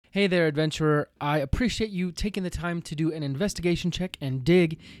Hey there, adventurer. I appreciate you taking the time to do an investigation check and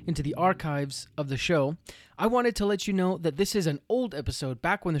dig into the archives of the show. I wanted to let you know that this is an old episode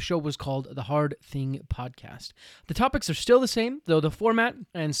back when the show was called The Hard Thing Podcast. The topics are still the same, though the format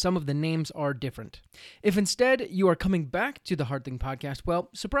and some of the names are different. If instead you are coming back to The Hard Thing Podcast, well,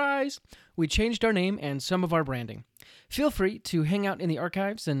 surprise! We changed our name and some of our branding. Feel free to hang out in the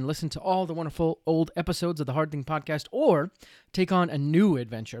archives and listen to all the wonderful old episodes of The Hard Thing Podcast, or take on a new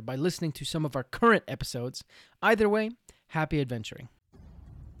adventure by listening to some of our current episodes. Either way, happy adventuring.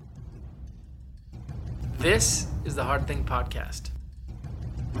 This is The Hard Thing Podcast.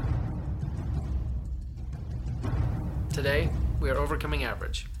 Today, we are overcoming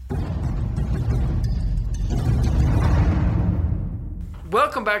average.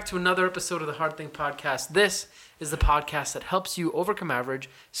 Welcome back to another episode of The Hard Thing Podcast. This is the podcast that helps you overcome average,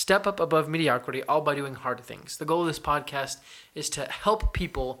 step up above mediocrity, all by doing hard things. The goal of this podcast is to help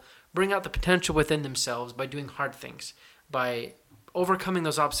people bring out the potential within themselves by doing hard things, by overcoming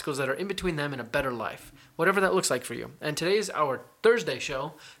those obstacles that are in between them and a better life, whatever that looks like for you. And today is our Thursday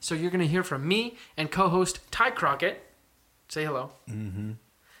show, so you're going to hear from me and co-host Ty Crockett. Say hello. Mm-hmm.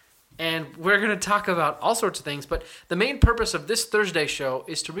 And we're going to talk about all sorts of things, but the main purpose of this Thursday show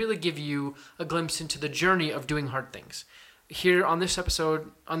is to really give you a glimpse into the journey of doing hard things. Here on this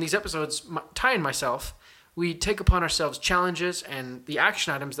episode, on these episodes, Ty and myself, we take upon ourselves challenges and the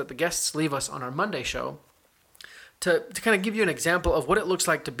action items that the guests leave us on our Monday show to kind of give you an example of what it looks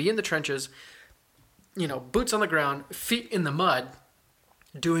like to be in the trenches, you know, boots on the ground, feet in the mud,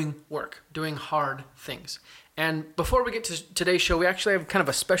 doing work, doing hard things. And before we get to today's show, we actually have kind of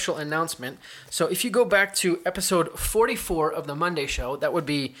a special announcement. So if you go back to episode 44 of the Monday show, that would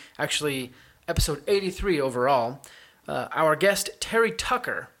be actually episode 83 overall, our guest Terry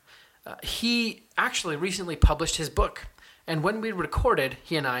Tucker, he actually recently published his book. And when we recorded,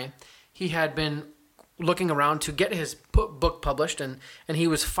 he had been looking around to get his book published, and he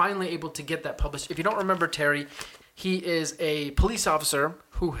was finally able to get that published. If you don't remember Terry, he is a police officer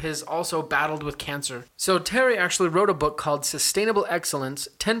who has also battled with cancer. So Terry actually wrote a book called Sustainable Excellence,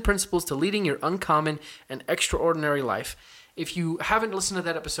 10 Principles to Leading Your Uncommon and Extraordinary Life. If you haven't listened to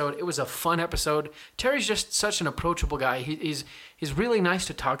that episode, it was a fun episode. Terry's just such an approachable guy. He's really nice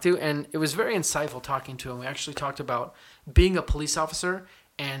to talk to, and it was very insightful talking to him. We actually talked about being a police officer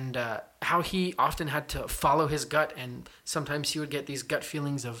and how he often had to follow his gut, and sometimes he would get these gut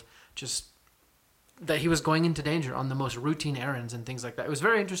feelings of just that he was going into danger on the most routine errands and things like that. It was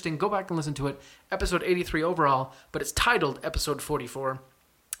very interesting. Go back and listen to it. Episode 83 overall, but it's titled episode 44.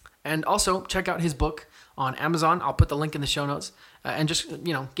 And also check out his book on Amazon. I'll put the link in the show notes. And just,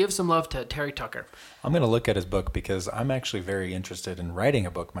 give some love to Terry Tucker. I'm going to look at his book because I'm actually very interested in writing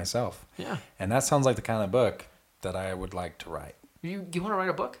a book myself. Yeah. And that sounds like the kind of book that I would like to write. You want to write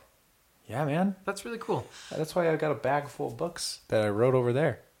a book? Yeah, man. That's really cool. That's why I've got a bag full of books that I wrote over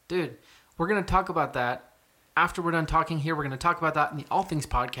there. Dude, we're going to talk about that. After we're done talking here, we're going to talk about that in the All Things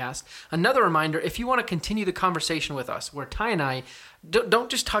Podcast. Another reminder, if you want to continue the conversation with us, where Ty and I don't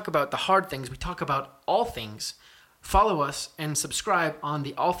just talk about the hard things, we talk about all things. Follow us and subscribe on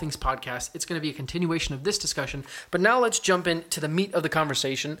the All Things Podcast. It's going to be a continuation of this discussion. But now let's jump into the meat of the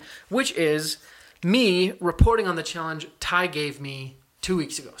conversation, which is me reporting on the challenge Ty gave me 2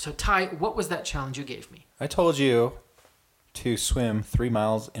 weeks ago. So Ty, what was that challenge you gave me? I told you to swim 3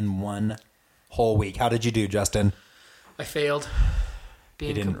 miles in 1 whole week. How did you do, Justin? I failed.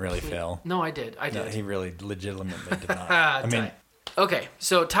 He didn't really fail. No, I did. No, he really legitimately did not. Okay,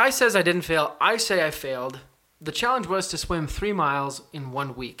 so Ty says I didn't fail. I say I failed. The challenge was to swim 3 miles in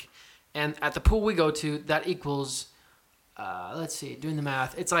 1 week. And at the pool we go to, that equals, doing the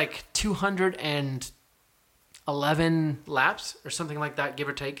math, it's like 211 laps or something like that, give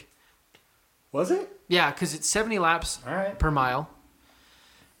or take. Was it? Yeah, because it's 70 laps per mile.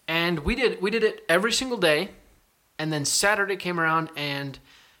 And we did it every single day. And then Saturday came around, and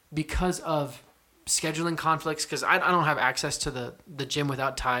because of scheduling conflicts, because I don't have access to the gym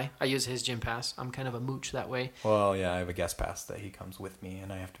without Ty. I use his gym pass. I'm kind of a mooch that way. Well, yeah, I have a guest pass that he comes with me,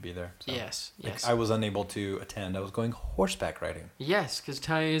 and I have to be there. So. Yes. I was unable to attend. I was going horseback riding. Yes, because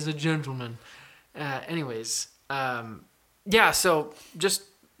Ty is a gentleman. So just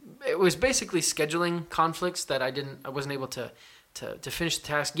it was basically scheduling conflicts that I wasn't able to finish the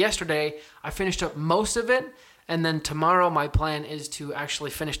task. Yesterday, I finished up most of it. And then tomorrow, my plan is to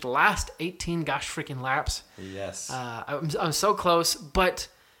actually finish the last 18 gosh freaking laps. Yes. I'm so close, but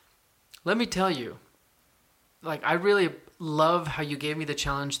let me tell you, like, I really love how you gave me the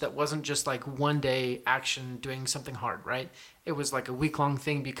challenge that wasn't just like one day action doing something hard, right? It was like a week-long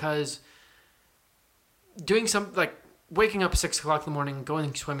thing, because doing something like waking up at 6 o'clock in the morning,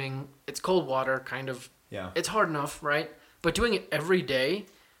 going swimming, it's cold water, kind of. Yeah. It's hard enough, right? But doing it every day,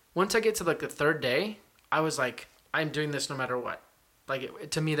 once I get to like the third day, I was like, I'm doing this no matter what. Like,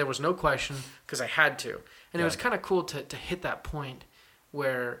 to me, there was no question because I had to. And it was kind of cool to hit that point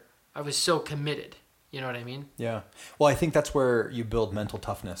where I was so committed. You know what I mean? Yeah. Well, I think that's where you build mental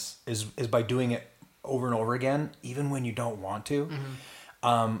toughness is by doing it over and over again, even when you don't want to.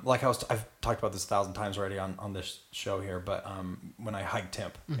 Like I've talked about this 1,000 times already on this show here, but when I hiked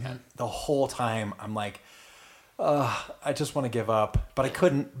Timp, the whole time I'm like, I just want to give up, but I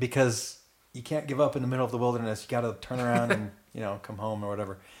couldn't because you can't give up in the middle of the wilderness. You got to turn around and come home or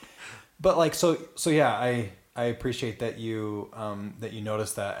whatever. But like so yeah, I appreciate that you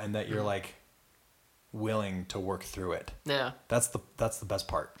noticed that and that you're like willing to work through it. Yeah, that's the best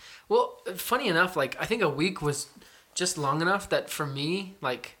part. Well, funny enough, like I think a week was just long enough that for me,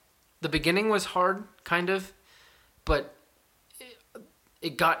 like the beginning was hard, kind of, but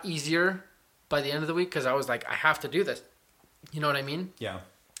it got easier by the end of the week because I was like, I have to do this. You know what I mean? Yeah.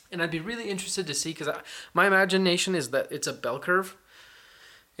 And I'd be really interested to see because my imagination is that it's a bell curve,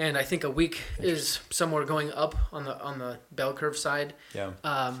 and I think a week is somewhere going up on the bell curve side. Yeah.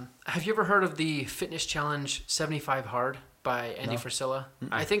 Have you ever heard of the Fitness Challenge 75 Hard by Andy Frisella?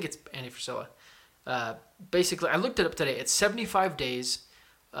 I think it's Andy Frisella. Basically, I looked it up today. It's 75 days,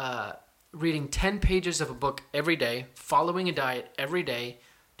 reading 10 pages of a book every day, following a diet every day,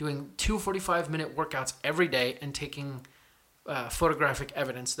 doing 2 45-minute workouts every day, and taking photographic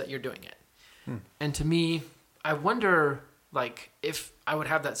evidence that you're doing it. And to me, I wonder like if I would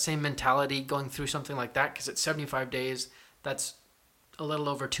have that same mentality going through something like that, because it's 75 days. That's a little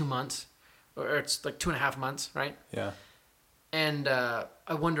over 2 months, or it's like 2.5 months, right? Yeah. And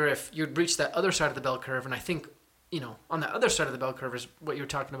I wonder if you'd reach that other side of the bell curve. And I think, on the other side of the bell curve is what you're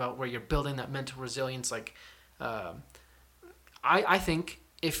talking about, where you're building that mental resilience. Like, I think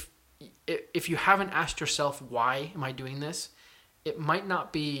if you haven't asked yourself, why am I doing this? You might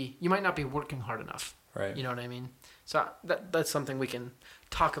not be working hard enough. Right. You know what I mean? So that's something we can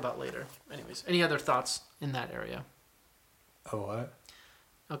talk about later. Anyways, any other thoughts in that area? Oh, what?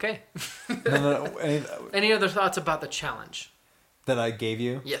 Okay. No. Any other thoughts about the challenge? That I gave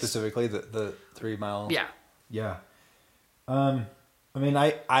you? Yes. Specifically, the 3 mile? Yeah. Yeah. I mean,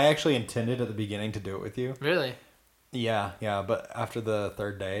 I actually intended at the beginning to do it with you. Really? Yeah. But after the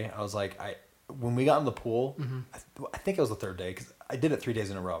third day, I was like, when we got in the pool, I think it was the third day because I did it 3 days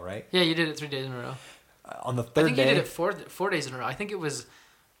in a row, right? Yeah, you did it 3 days in a row. On the third day, I think you did it four days in a row. I think it was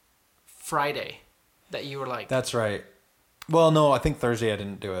Friday that you were like. That's right. Well, no, I think Thursday I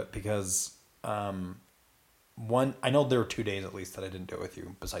didn't do it because I know there were 2 days at least that I didn't do it with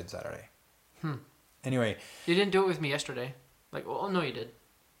you besides Saturday. Anyway, you didn't do it with me yesterday. Like, well, no, you did.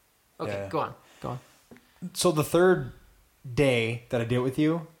 Okay, yeah. Go on. So the third day that I did it with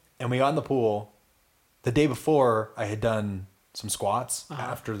you, and we got in the pool, the day before I had done some squats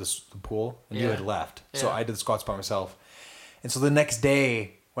after the pool, and you had left. So I did the squats by myself. And so the next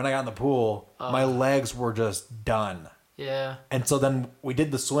day when I got in the pool, my legs were just done. Yeah. And so then we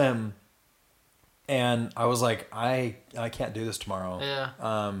did the swim, and I was like, I can't do this tomorrow.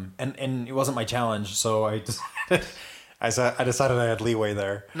 Yeah. And it wasn't my challenge, so I decided I had leeway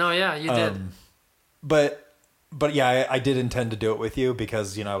there. No, yeah, you did. But yeah, I did intend to do it with you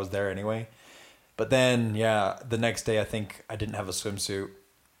because I was there anyway. But then the next day I think I didn't have a swimsuit,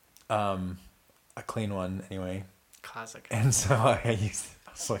 a clean one anyway. Classic. And so I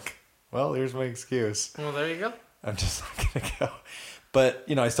was like, well, here's my excuse. Well, there you go. I'm just not gonna go. But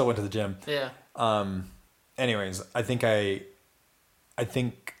I still went to the gym. Yeah. Anyways, I think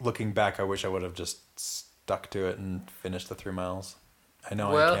looking back, I wish I would have just stuck to it and finished the 3 miles. I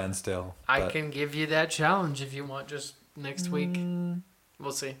know I can still. I can give you that challenge if you want just next week.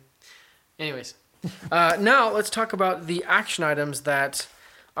 We'll see. Anyways, now let's talk about the action items that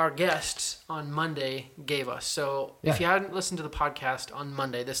our guests on Monday gave us. So if you hadn't listened to the podcast on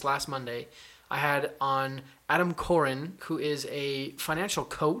Monday, this last Monday, I had on Adam Corin, who is a financial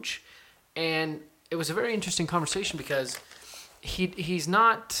coach, and it was a very interesting conversation because he's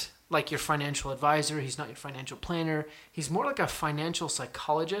not like your financial advisor, he's not your financial planner, he's more like a financial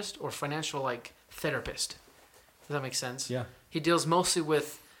psychologist or financial like therapist. Does that make sense? Yeah. He deals mostly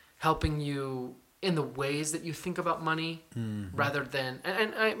with helping you in the ways that you think about money rather than,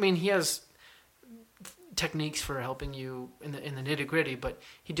 and I mean, he has techniques for helping you in the nitty-gritty, but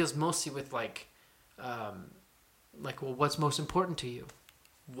he deals mostly with like, well, what's most important to you?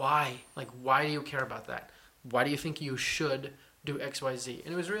 Why? Like, why do you care about that? Why do you think you should do X, Y, Z?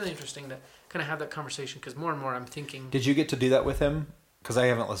 And it was really interesting to kind of have that conversation because more and more I'm thinking. Did you get to do that with him? Because I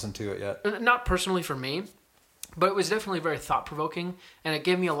haven't listened to it yet. Not personally for me, But it was definitely very thought provoking, and it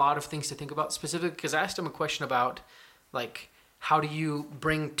gave me a lot of things to think about. Specifically, because I asked him a question about, like, how do you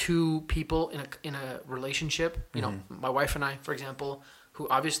bring two people in a relationship? You know, my wife and I, for example, who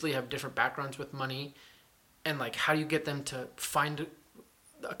obviously have different backgrounds with money, and like, how do you get them to find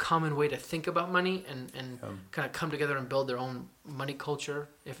a common way to think about money and kind of come together and build their own money culture,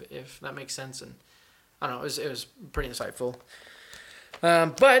 if that makes sense. And I don't know, it was pretty insightful.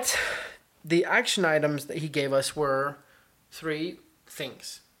 But the action items that he gave us were 3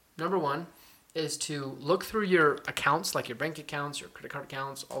 things. Number 1 is to look through your accounts, like your bank accounts, your credit card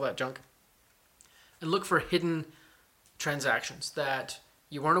accounts, all that junk, and look for hidden transactions that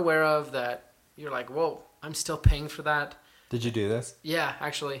you weren't aware of, that you're like, whoa, I'm still paying for that. Did you do this? Yeah,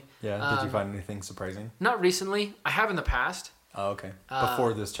 actually. Yeah. Did you find anything surprising? Not recently. I have in the past. Oh, okay.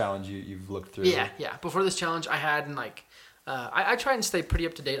 Before this challenge, you've looked through. Yeah. Before this challenge, I had like, I try and stay pretty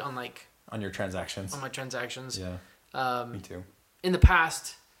up to date on like. On your transactions. On my transactions. Yeah. Me too. In the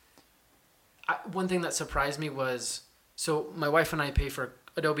past, one thing that surprised me was, so my wife and I pay for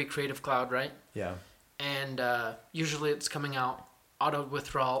Adobe Creative Cloud, right? Yeah. And usually it's coming out auto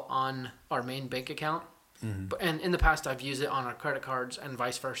withdrawal on our main bank account. Mm-hmm. And in the past, I've used it on our credit cards and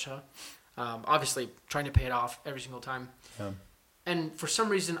vice versa. Obviously, trying to pay it off every single time. Yeah. And for some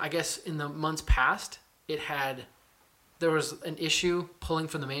reason, I guess in the months past, there was an issue pulling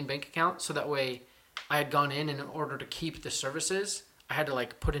from the main bank account. So that way, I had gone in, and in order to keep the services, I had to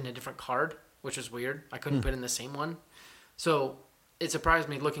like put in a different card, which was weird. I couldn't put in the same one. So it surprised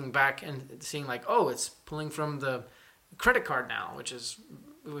me looking back and seeing like, oh, it's pulling from the credit card now, it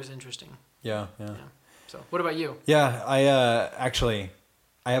was interesting. Yeah. So what about you? Yeah, I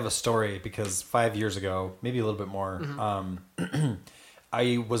have a story because 5 years ago, maybe a little bit more,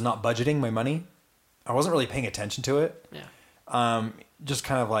 I was not budgeting my money. I wasn't really paying attention to it. Yeah. Just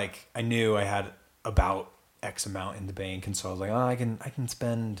kind of like, I knew I had about X amount in the bank, and so I was like, oh, I can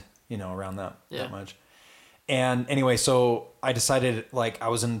spend, around that much. And anyway, so I decided, like, I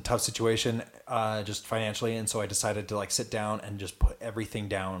was in a tough situation, just financially, and so I decided to like sit down and just put everything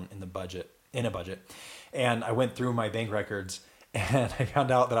down in a budget. And I went through my bank records, and I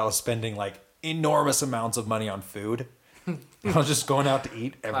found out that I was spending like enormous amounts of money on food. I was just going out to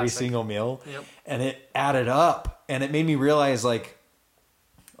eat every single meal. Yep. And it added up, and it made me realize like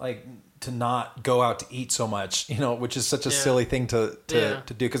to not go out to eat so much, which is such a silly thing to do,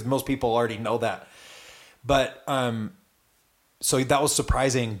 because most people already know that. But so that was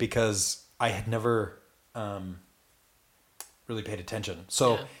surprising because I had never really paid attention.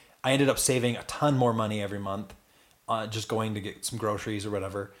 So I ended up saving a ton more money every month, just going to get some groceries or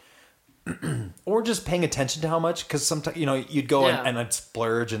whatever. Or just paying attention to how much, because sometimes, you'd go and I'd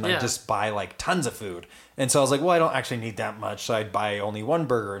splurge and I'd just buy like tons of food. And so I was like, well, I don't actually need that much. So I'd buy only 1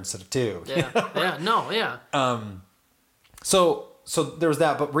 burger instead of 2. So there was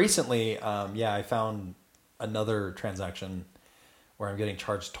that. But recently, I found another transaction where I'm getting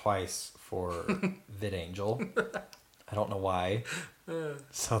charged twice for VidAngel. I don't know why.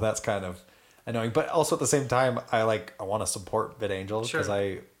 So that's kind of annoying, but also at the same time, I want to support VidAngel because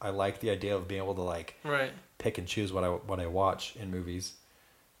I like the idea of being able to like pick and choose what I watch in movies.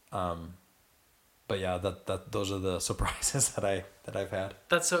 But yeah, those are the surprises that I've had.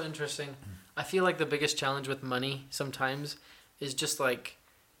 That's so interesting. I feel like the biggest challenge with money sometimes is just like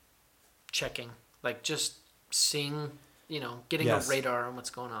checking, like just seeing, getting a radar on what's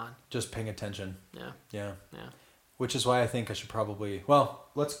going on. Just paying attention. Yeah. Yeah. Which is why I think I should probably... Well,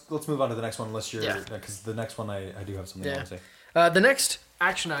 let's move on to the next one unless you're... Because the next one I do have something I want to say. The next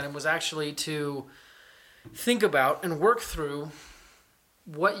action item was actually to think about and work through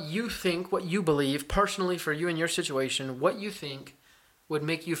what you think, what you believe, personally for you and your situation, what you think would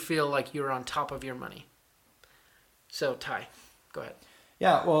make you feel like you're on top of your money. So, Ty, go ahead.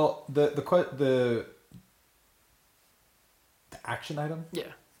 Yeah, well, the action item? Yeah.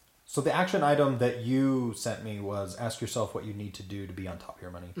 So the action item that you sent me was ask yourself what you need to do to be on top of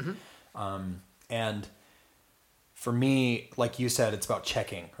your money. Mm-hmm. And for me, like you said, it's about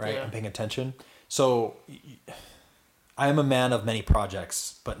checking, right? And paying attention. So I am a man of many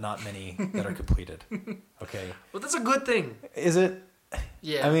projects, but not many that are completed. Okay. Well, that's a good thing. Is it?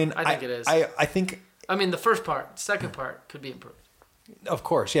 Yeah, I mean, I think it is. I think... I mean, the first part, second part could be improved. Of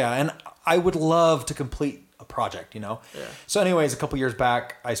course, yeah. And I would love to complete a project, Yeah. So anyways, a couple years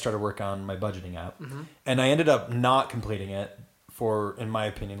back, I started work on my budgeting app, and I ended up not completing it for, in my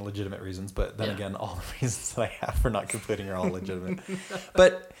opinion, legitimate reasons. But then again, all the reasons that I have for not completing are all legitimate.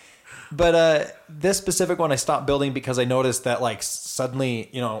 But this specific one I stopped building because I noticed that like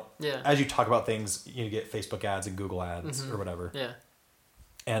suddenly, as you talk about things, you get Facebook ads and Google ads or whatever. Yeah.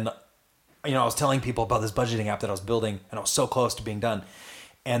 And I was telling people about this budgeting app that I was building, and I was so close to being done.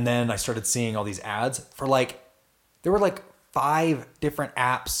 And then I started seeing all these ads for there were like 5 different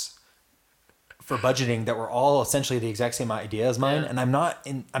apps for budgeting that were all essentially the exact same idea as mine. Yeah. And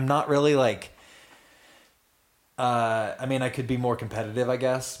I'm not really like, I could be more competitive, I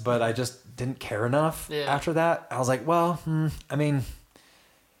guess, but I just didn't care enough after that. I was like, well,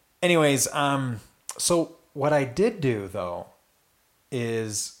 anyways, so what I did do though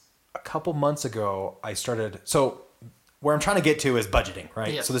is a couple months ago, I started, so where I'm trying to get to is budgeting,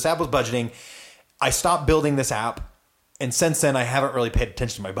 right? Yeah. So this app was budgeting. I stopped building this app, and since then I haven't really paid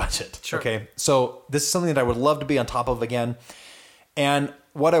attention to my budget. Sure. Okay. So this is something that I would love to be on top of again. And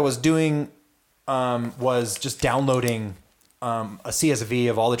what I was doing was just downloading a CSV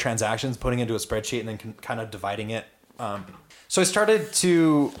of all the transactions, putting it into a spreadsheet, and then kind of dividing it. So I started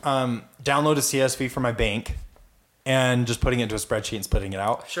to download a CSV from my bank and just putting it into a spreadsheet and splitting it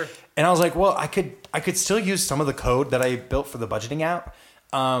out. Sure. And I was like, well, I could still use some of the code that I built for the budgeting app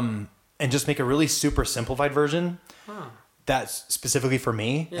and just make a really super simplified version that's specifically for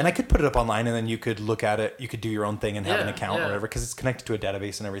me. Yeah. And I could put it up online, and then you could look at it. You could do your own thing and have an account or whatever, because it's connected to a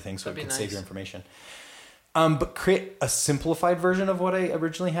database and everything, so it can save your information. But create a simplified version of what I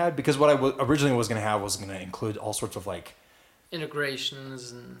originally had, because what I originally was going to have was going to include all sorts of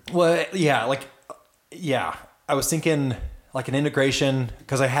integrations and... Well, yeah. I was thinking like an integration,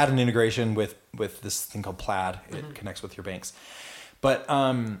 because I had an integration with this thing called Plaid. It connects with your banks. But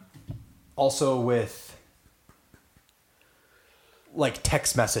also with like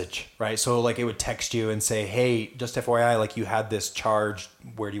text message, right? So like it would text you and say, hey, just FYI, like you had this charge,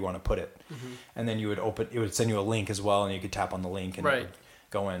 where do you want to put it? And then it would send you a link as well, and you could tap on the link and it would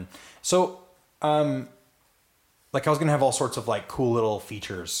go in. So like I was going to have all sorts of like cool little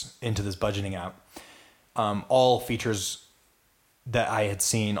features into this budgeting app. All features that I had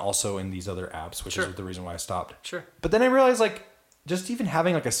seen also in these other apps, which is the reason why I stopped. Sure. But then I realized like just even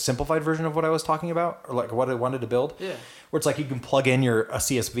having like a simplified version of what I was talking about, or like what I wanted to build, where it's like you can plug in a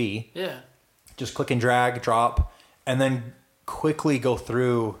CSV, just click and drag, drop, and then quickly go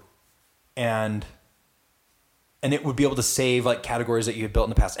through and it would be able to save like categories that you had built in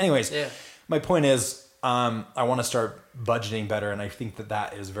the past. Anyways, my point is I want to start budgeting better, and I think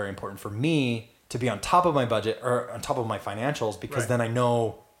that is very important for me to be on top of my budget or on top of my financials, because then I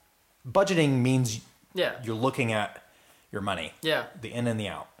know budgeting means you're looking at your money. Yeah. The in and the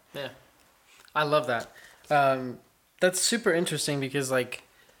out. Yeah. I love that. That's super interesting because like,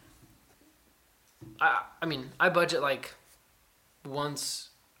 I budget like once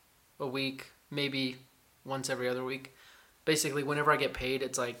a week, maybe once every other week. Basically, whenever I get paid,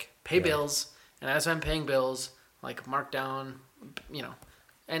 it's like pay bills. And as I'm paying bills, like mark down,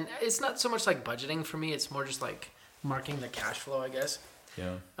 and it's not so much like budgeting for me. It's more just like marking the cash flow, I guess.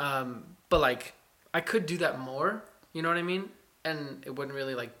 Yeah. But like I could do that more, you know what I mean? And it wouldn't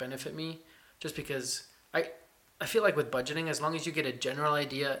really like benefit me, just because I feel like with budgeting, as long as you get a general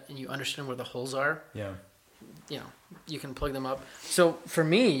idea and you understand where the holes are, you can plug them up. So for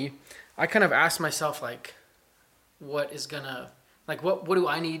me, I kind of asked myself like, what do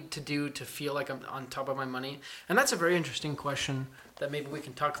I need to do to feel like I'm on top of my money? And that's a very interesting question that maybe we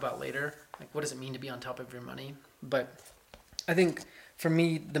can talk about later. Like, what does it mean to be on top of your money? But I think for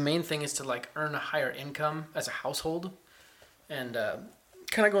me, the main thing is to like earn a higher income as a household. And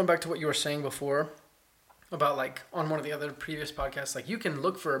kind of going back to what you were saying before about like on one of the other previous podcasts, like you can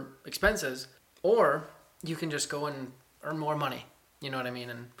look for expenses or you can just go and earn more money. You know what I mean?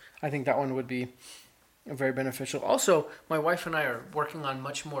 And I think that one would be very beneficial. Also, my wife and I are working on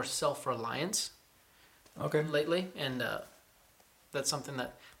much more self-reliance lately. And that's something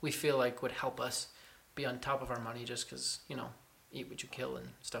that we feel like would help us be on top of our money, just because, eat what you kill and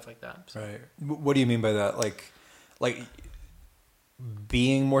stuff like that. So. Right. What do you mean by that? Like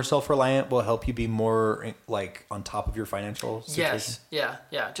being more self-reliant will help you be more like on top of your financial situation? Yes.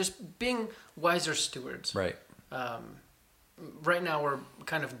 Yeah. Just being wiser stewards. Right. Right now we're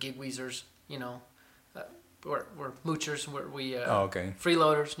kind of gig weezers, we're moochers. We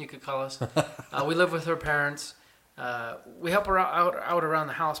freeloaders, you could call us. We live with her parents. We help her out around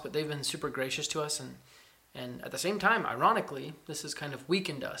the house, but they've been super gracious to us, and at the same time, ironically, this has kind of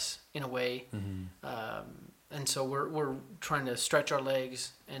weakened us in a way. And so we're trying to stretch our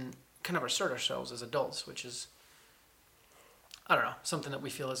legs and kind of assert ourselves as adults, which is, I don't know, something that we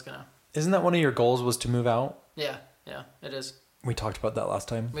feel is gonna. Isn't that one of your goals, was to move out? Yeah, it is. We talked about that last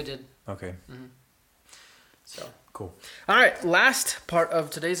time. We did. Okay. So cool. All right, last part of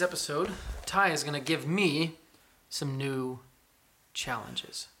today's episode, Ty is gonna give me some new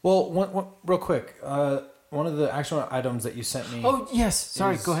challenges. Well, real quick, the action items that you sent me. Oh yes,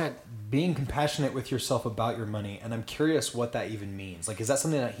 sorry. Go ahead. Being compassionate with yourself about your money, and I'm curious what that even means. Like, is that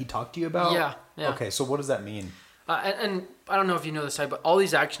something that he talked to you about? Yeah. Okay, so what does that mean? And I don't know if you know this, but all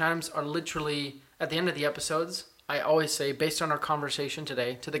these action items are literally at the end of the episodes. I always say, based on our conversation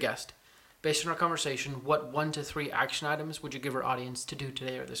today, to the guest, based on our conversation, what 1 to 3 action items would you give our audience to do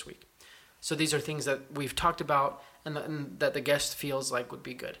today or this week? So these are things that we've talked about and that the guest feels like would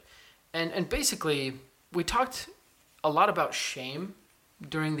be good. And basically, we talked a lot about shame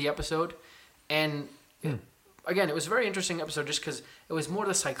during the episode. And again, it was a very interesting episode just because it was more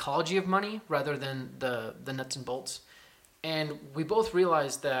the psychology of money rather than the nuts and bolts. And we both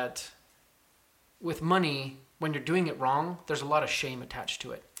realized that with money, when you're doing it wrong, there's a lot of shame attached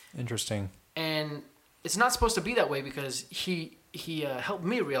to it. Interesting. And it's not supposed to be that way because he helped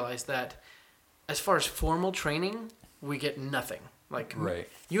me realize that as far as formal training, we get nothing. Like right.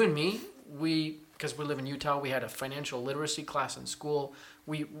 You and me, because we live in Utah, we had a financial literacy class in school.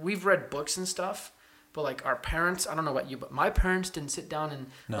 We've read books and stuff, but like our parents, I don't know about you, but my parents didn't sit down and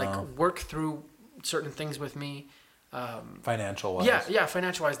like work through certain things with me. Financial wise. Yeah,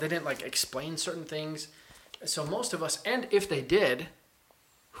 financial wise. They didn't like explain certain things. So most of us, and if they did,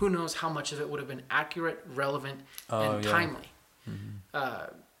 who knows how much of it would have been accurate, relevant, and timely.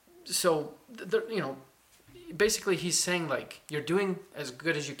 Mm-hmm. So, basically he's saying like, you're doing as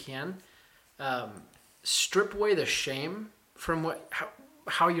good as you can. Strip away the shame from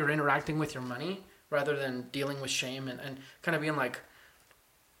how you're interacting with your money rather than dealing with shame and kind of being like,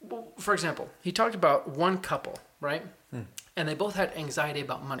 well, for example, he talked about one couple, right? And they both had anxiety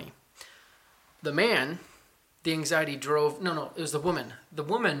about money. The man, the anxiety drove, it was the woman. The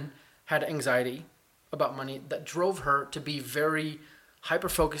woman had anxiety about money that drove her to be very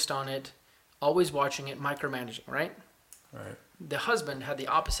hyper-focused on it, always watching it, micromanaging, right? Right. The husband had the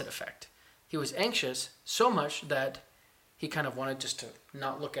opposite effect. He was anxious so much that he kind of wanted just to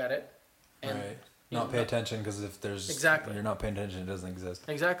not look at it. And, right. Not pay attention because if there's... Exactly. When you're not paying attention, it doesn't exist.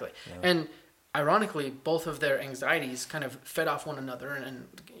 Exactly. Yeah. And ironically, both of their anxieties kind of fed off one another.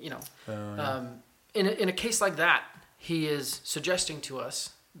 In a case like that, he is suggesting to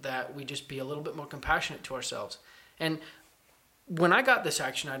us that we just be a little bit more compassionate to ourselves. And when I got this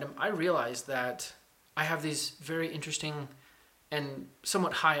action item, I realized that I have these very interesting and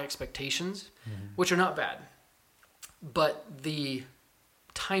somewhat high expectations, which are not bad. But the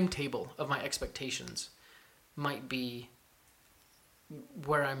timetable of my expectations might be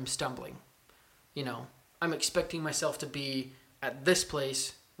where I'm stumbling. I'm expecting myself to be at this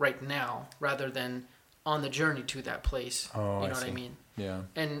place right now rather than on the journey to that place. Oh, you know what I mean? Yeah.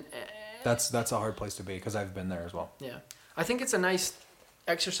 And that's a hard place to be because I've been there as well. Yeah. I think it's a nice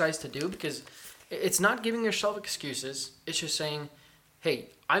exercise to do because it's not giving yourself excuses. It's just saying, hey,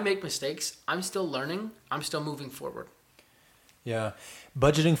 I make mistakes. I'm still learning. I'm still moving forward. Yeah.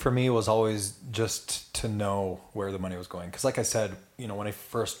 Budgeting for me was always just to know where the money was going. Because like I said, when I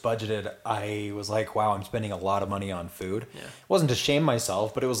first budgeted, I was like, wow, I'm spending a lot of money on food. Yeah. It wasn't to shame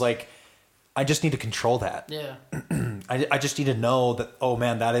myself, but it was like, I just need to control that. Yeah. I just need to know that, oh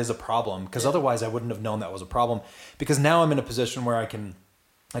man, that is a problem. Because otherwise I wouldn't have known that was a problem. Because now I'm in a position where I can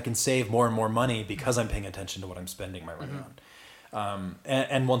save more and more money because I'm paying attention to what I'm spending my money on.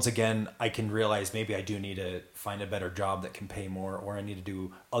 And once again, I can realize maybe I do need to find a better job that can pay more, or I need to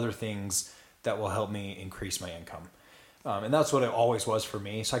do other things that will help me increase my income. And that's what it always was for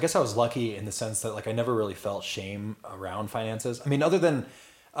me. So I guess I was lucky in the sense that like I never really felt shame around finances. I mean, other than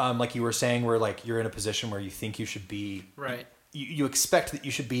like you were saying, where like you're in a position where you think you should be, right? You expect that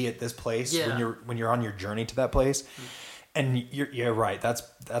you should be at this place when you're on your journey to that place, and you're right.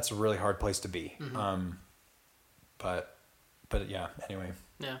 That's a really hard place to be. But yeah. Anyway.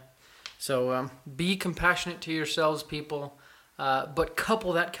 Yeah. So be compassionate to yourselves, people, but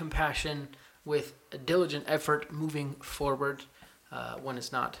couple that compassion with a diligent effort moving forward. One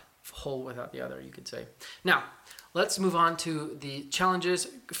is not whole without the other, you could say. Now, let's move on to the challenges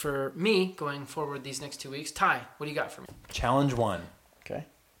for me going forward these next 2 weeks. Ty, what do you got for me? Challenge 1. Okay.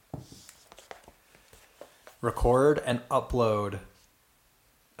 Record and upload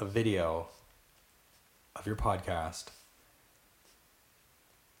a video of your podcast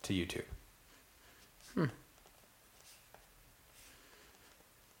to YouTube.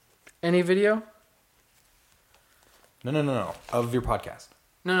 Any video? No. Of your podcast.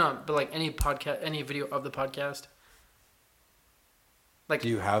 No, but like any podcast, any video of the podcast. Like, do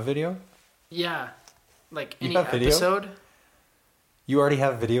you have video? Yeah, like you any have video? episode. You already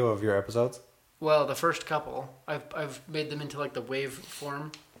have video of your episodes? Well, the first couple, I've made them into like the wave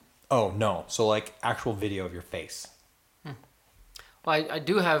form. Oh no! So like actual video of your face. Well, I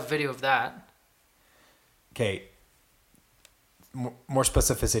do have video of that. Okay. More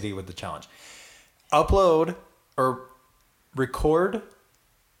specificity with the challenge. Upload or record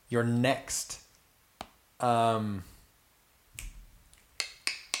your next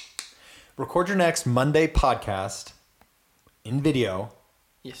Monday podcast in video.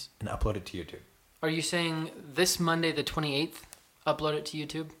 Yes. And upload it to YouTube. Are you saying this Monday, the 28th, upload it to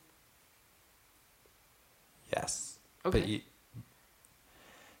YouTube? Yes. Okay. But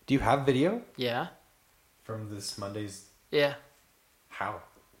do you have video Yeah. from this Monday's? Yeah. How?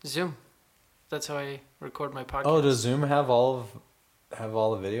 Zoom. That's how I record my podcast. Oh, does Zoom have all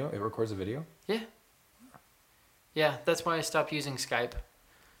the video? It records the video? Yeah. Yeah, that's why I stopped using Skype.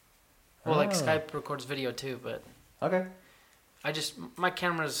 Well, like Skype records video too, but Okay. my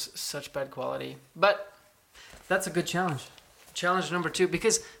camera's such bad quality. But that's a good challenge. Challenge number 2,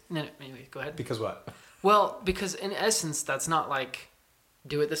 because, no, anyway, go ahead. Because what? Well, because in essence, that's not like,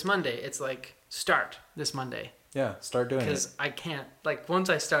 do it this Monday. It's like, start this Monday. Yeah, start doing it. Because I can't, like, once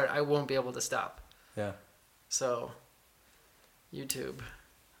I start, I won't be able to stop. Yeah. So, YouTube.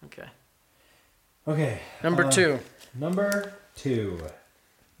 Okay. Okay. Number 2. Number 2.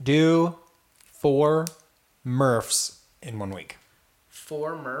 Do 4 Murphs in 1 week.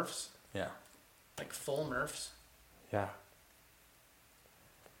 4 Murphs? Yeah. Like full Murphs? Yeah.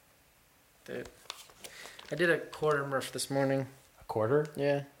 Dude. I did a quarter Murph this morning. A quarter?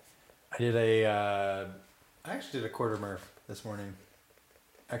 Yeah. I actually did a quarter Murph this morning.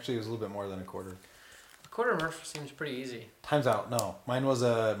 Actually, it was a little bit more than a quarter. A quarter Murph seems pretty easy. Time's out. No, mine was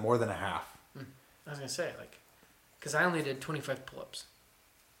more than a half. I was going to say, like, because I only did 25 pull-ups.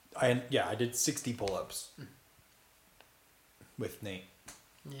 I did 60 pull-ups with Nate.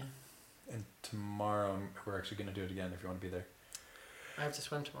 Yeah. And tomorrow we're actually going to do it again if you want to be there. I have to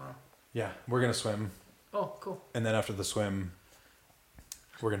swim tomorrow. Yeah, we're going to swim. Oh, cool. And then after the swim,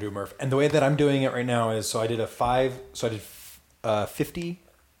 we're going to do a Murph. And the way that I'm doing it right now is, I did 50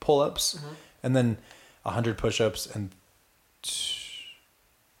 pull-ups and then 100 push-ups and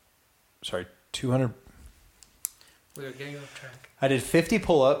 200. We were getting off track. I did 50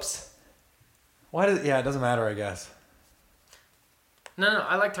 pull-ups. It doesn't matter, I guess. No,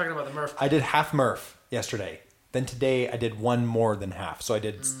 I like talking about the Murph. I did half Murph yesterday. Then today I did one more than half. So I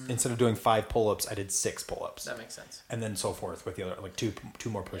did, instead of doing 5 pull-ups, I did 6 pull-ups. That makes sense. And then so forth with the other, like two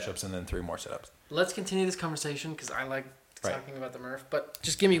more push-ups and then 3 more sit-ups. Let's continue this conversation because I like talking about the Murph. But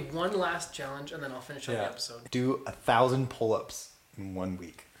just give me one last challenge and then I'll finish up the episode. Do 1,000 pull-ups in 1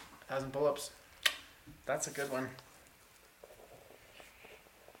 week. 1,000 pull-ups. That's a good one.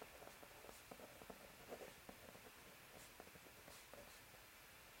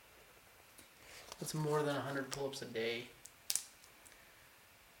 That's more than 100 pull-ups a day.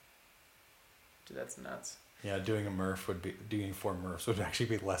 Dude, that's nuts. Yeah, doing 4 Murphs would actually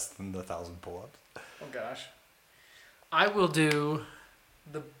be less than the 1,000 pull-ups. Oh gosh. I will do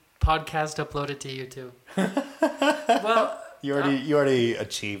the podcast uploaded to YouTube. Well, you already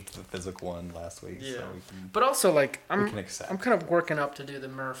achieved the physical one last week. Yeah. So but also like we can accept. I'm kind of working up to do the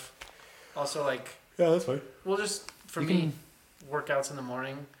Murph. Also like yeah, that's fine. well, just for me, workouts in the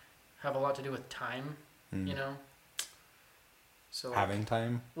morning have a lot to do with time, you know. So like, having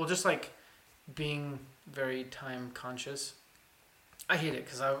time. well, just like being very time conscious. I hate it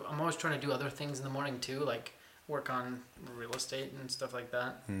because I'm always trying to do other things in the morning too, like work on real estate and stuff like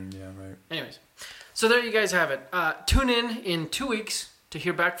that. Yeah, right. Anyways, so there you guys have it. Tune in 2 weeks to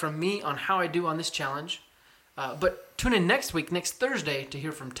hear back from me on how I do on this challenge. But tune in next week, next Thursday, to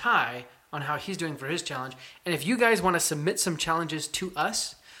hear from Ty on how he's doing for his challenge. And if you guys want to submit some challenges to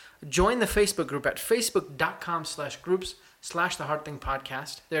us, join the Facebook group at facebook.com/groups/The Hard Thing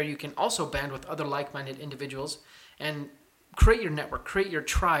Podcast. There you can also band with other like-minded individuals and create your network, create your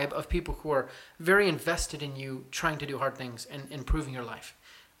tribe of people who are very invested in you trying to do hard things and improving your life.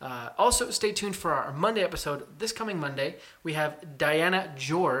 Also, stay tuned for our Monday episode. This coming Monday, we have Diana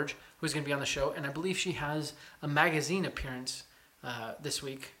George, who's going to be on the show, and I believe she has a magazine appearance this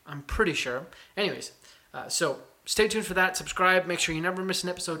week. I'm pretty sure. Anyways, so stay tuned for that. Subscribe. Make sure you never miss an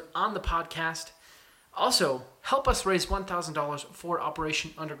episode on the podcast. Also, help us raise $1,000 for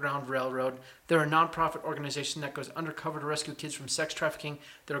Operation Underground Railroad. They're a nonprofit organization that goes undercover to rescue kids from sex trafficking.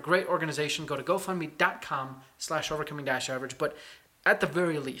 They're a great organization. Go to GoFundMe.com/overcoming-average. But at the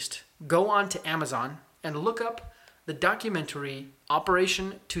very least, go on to Amazon and look up the documentary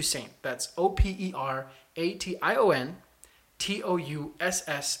Operation Toussaint. That's OPERATION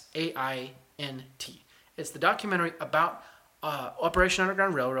It's the documentary about Operation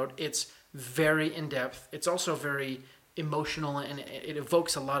Underground Railroad. It's very in-depth. It's also very emotional, and it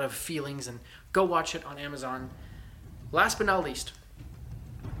evokes a lot of feelings. And go watch it on Amazon. Last but not least,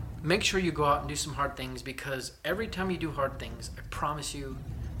 make sure you go out and do some hard things, because every time you do hard things, I promise you,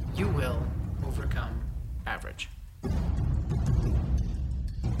 you will overcome average.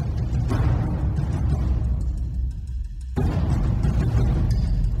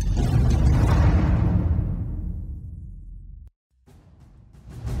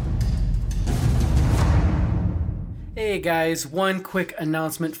 Hey guys, one quick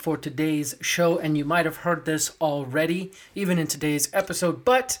announcement for today's show, and you might have heard this already, even in today's episode,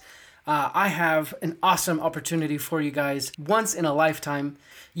 but I have an awesome opportunity for you guys. Once in a lifetime,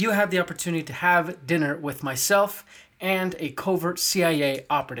 you have the opportunity to have dinner with myself and a covert CIA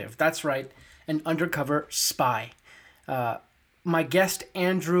operative. That's right, an undercover spy. My guest,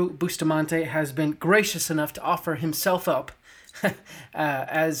 Andrew Bustamante, has been gracious enough to offer himself up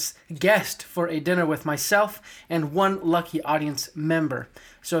as guest for a dinner with myself and one lucky audience member.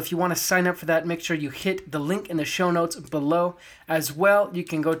 So if you want to sign up for that, make sure you hit the link in the show notes below. As well, you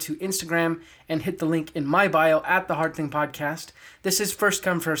can go to Instagram and hit the link in my bio at The Hard Thing Podcast. This is first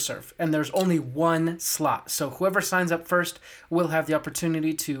come, first serve, and there's only one slot. So whoever signs up first will have the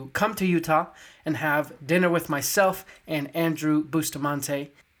opportunity to come to Utah and have dinner with myself and Andrew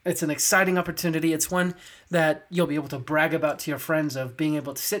Bustamante. It's an exciting opportunity. It's one that you'll be able to brag about to your friends, of being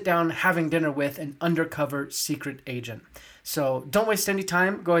able to sit down having dinner with an undercover secret agent. So don't waste any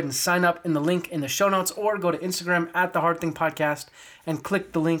time. Go ahead and sign up in the link in the show notes, or go to Instagram at The Hard Thing Podcast and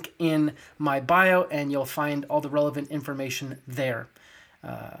click the link in my bio, and you'll find all the relevant information there.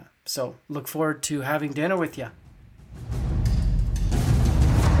 So look forward to having dinner with you.